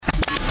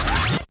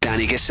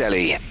Danny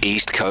Guselli,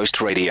 East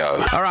Coast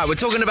Radio. All right, we're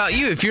talking about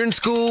you. If you're in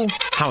school,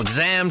 how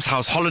exams,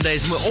 how's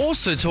holidays. And we're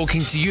also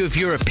talking to you if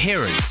you're a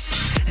parent.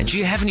 And do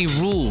you have any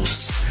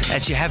rules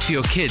that you have for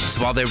your kids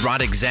while they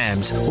write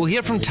exams? We'll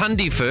hear from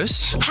Tundi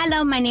first.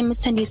 Hello, my name is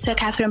Tundi Sir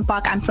Catherine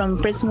Park. I'm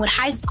from Brittonwood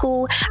High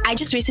School. I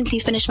just recently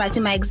finished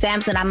writing my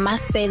exams, and I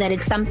must say that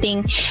it's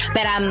something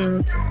that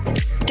I'm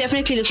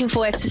definitely looking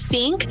forward to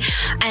seeing.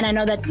 And I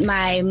know that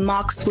my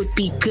marks would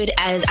be good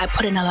as I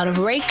put in a lot of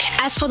work.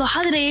 As for the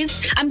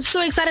holidays, I'm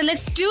so excited.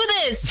 Let's do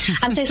this.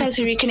 I'm so excited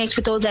to reconnect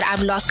with those that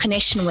I've lost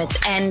connection with,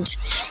 and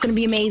it's going to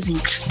be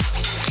amazing.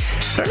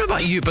 I don't know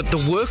about you, but the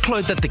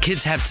workload that the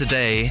kids have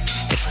today,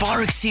 it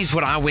far exceeds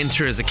what I went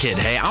through as a kid.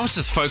 Hey, I was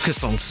just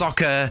focused on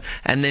soccer,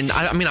 and then,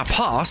 I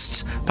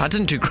passed, but I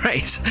didn't do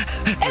great.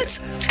 It's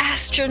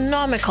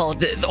astronomical.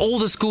 All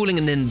the schooling,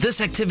 and then this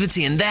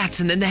activity and that,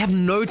 and then they have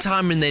no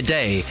time in their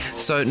day.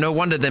 So no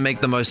wonder they make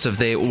the most of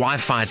their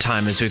Wi-Fi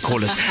time, as we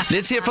call it.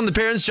 Let's hear from the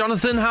parents.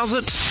 Jonathan, how's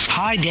it?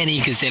 Hi, Danny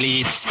Guselli.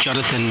 It's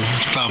Jonathan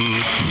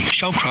from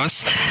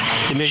Shawcross.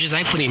 The measures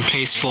I put in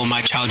place for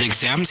my child's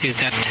exams is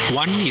that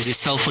 1 is his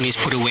cell phone is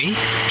put away,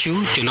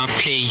 2, do not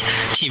play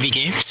TV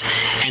games,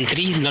 and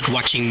 3, not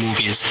watching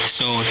movies.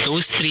 So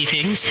those 3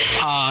 things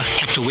are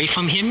kept away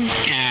from him,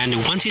 and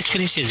once he's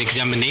finished his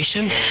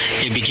examination,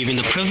 he'll be given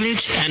the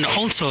privilege and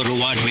also a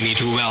reward when he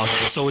do well.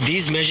 So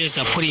these measures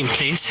are put in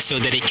place so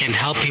that it can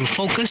help him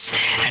focus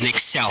and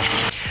excel.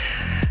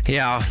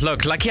 Yeah,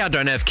 look, lucky I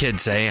don't have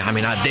kids, eh?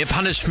 Their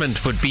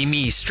punishment would be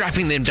me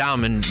strapping them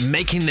down and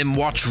making them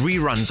watch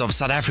reruns of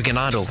South African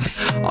Idol.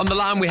 On the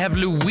line, we have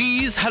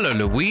Louise. Hello,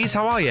 Louise.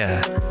 How are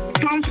you?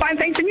 I'm fine,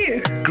 thanks, and you?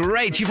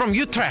 Great. You're from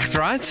Utrecht,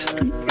 right?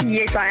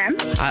 Yes, I am.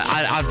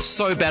 I've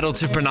so battled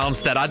to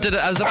pronounce that. I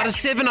was about a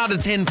 7 out of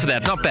 10 for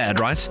that. Not bad,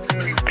 right?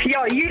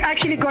 Yeah, you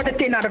actually got a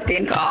 10 out of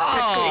 10.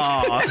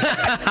 Oh!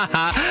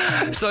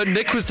 So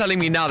Nick was telling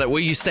me now that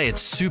where you stay,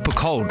 it's super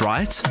cold,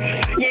 right?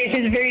 Yes,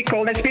 it's very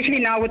cold, especially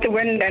now with the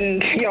wind,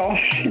 and yeah,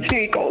 it's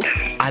very cold.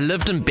 I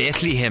lived in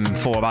Bethlehem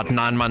for about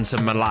 9 months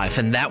of my life,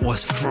 and that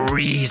was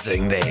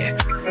freezing there.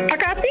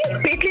 Okay, I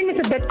think Bethlehem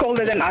is a bit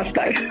colder than us,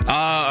 though.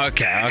 Oh,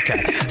 okay.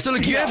 So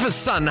look, you have a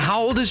son.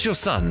 How old is your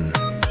son?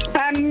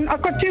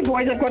 I've got 2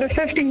 boys. I've got a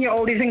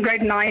 15-year-old. He's in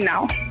grade 9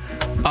 now.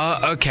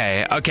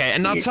 Okay.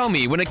 And now tell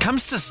me, when it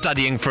comes to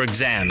studying for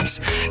exams,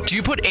 do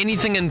you put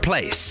anything in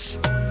place?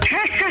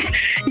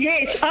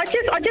 Yes, I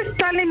just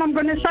tell him I'm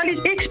going to sell his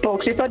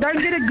Xbox. If I don't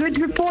get a good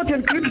report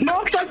with good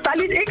marks, I'll sell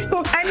his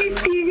Xbox and his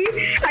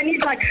TV. And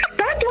he's like,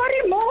 don't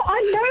worry, Mom,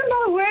 I know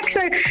my work.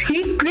 So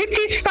he gets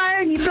his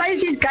phone, he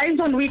plays his games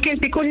on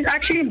weekends because he's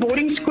actually in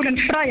boarding school in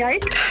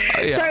Vryheid.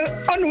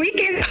 So on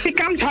weekends, he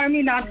comes home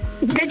and like,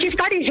 did you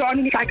study, John?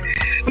 And he's like,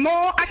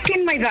 Mom, I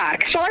ken my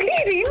werk. So I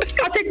leave him.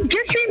 I said,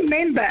 just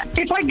remember,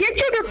 if I get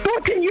your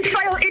report and you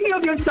fail any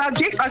of your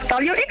subjects, I'll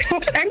sell your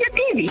Xbox and your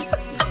TV.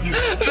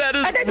 That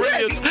is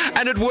brilliant.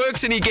 And it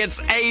works, and he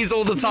gets A's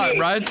all the time,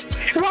 right?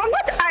 Well,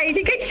 not A's.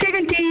 He gets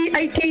 70,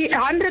 80,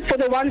 100 for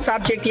the one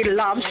subject he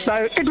loves,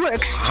 so it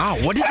works. Wow,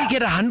 what did he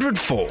get 100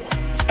 for?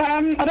 I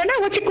don't know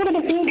what you call it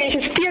in English.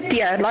 It's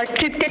theatre, like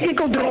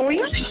technical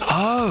drawings.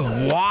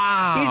 Oh,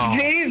 wow.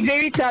 He's very,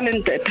 very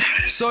talented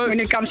when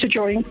it comes to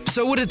drawing.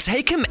 So would it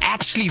take him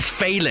actually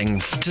failing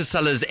to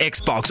sell his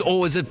Xbox,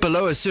 or is it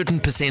below a certain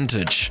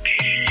percentage?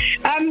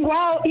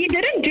 Well, he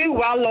didn't do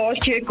well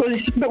last year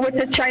because with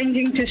the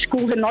changing to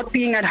schools and not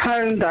being at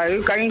home,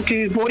 though, going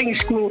to boarding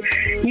school,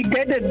 he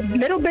did a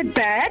little bit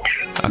bad,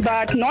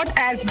 but not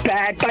as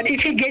bad. But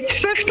if he gets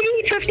 50,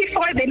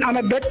 55, then I'm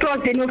a bit cross,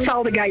 then we'll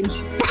sell the games.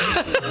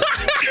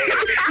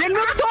 Then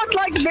we'll start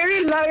like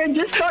very low and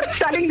just start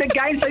selling the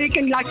games so you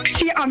can like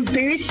see I'm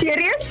very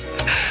serious.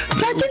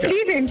 So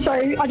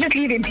I just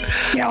leave him.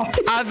 Yeah.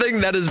 I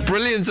think that is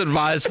brilliant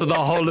advice for the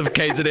whole of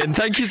KZN.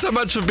 Thank you so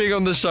much for being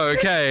on the show,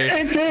 okay?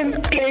 It's a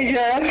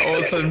pleasure.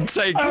 Awesome.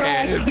 Take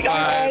care.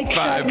 Right.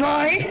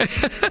 Bye.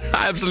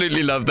 I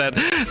absolutely love that.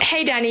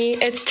 Hey Danny,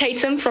 it's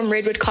Tatum from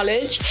Redwood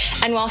College,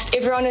 and whilst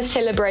everyone is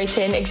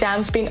celebrating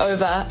exams being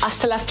over, I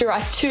still have to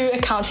write 2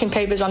 accounting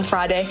papers on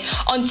Friday,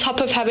 on top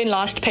of having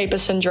last paper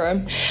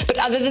syndrome. But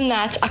other than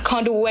that, I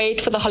can't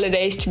wait for the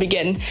holidays to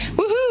begin.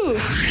 Woohoo!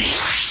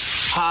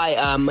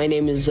 Hi, my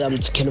name is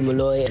Tsakino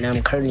Malloy, and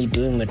I'm currently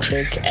doing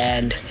matric.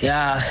 And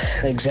yeah,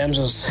 exams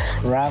was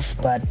rough,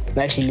 but I'm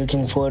actually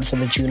looking forward for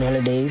the June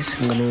holidays.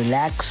 I'm gonna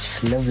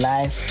relax, live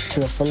life to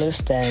the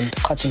fullest, and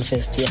cotton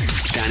fest. Yeah.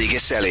 Danny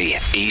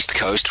Guselli, East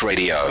Coast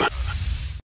Radio.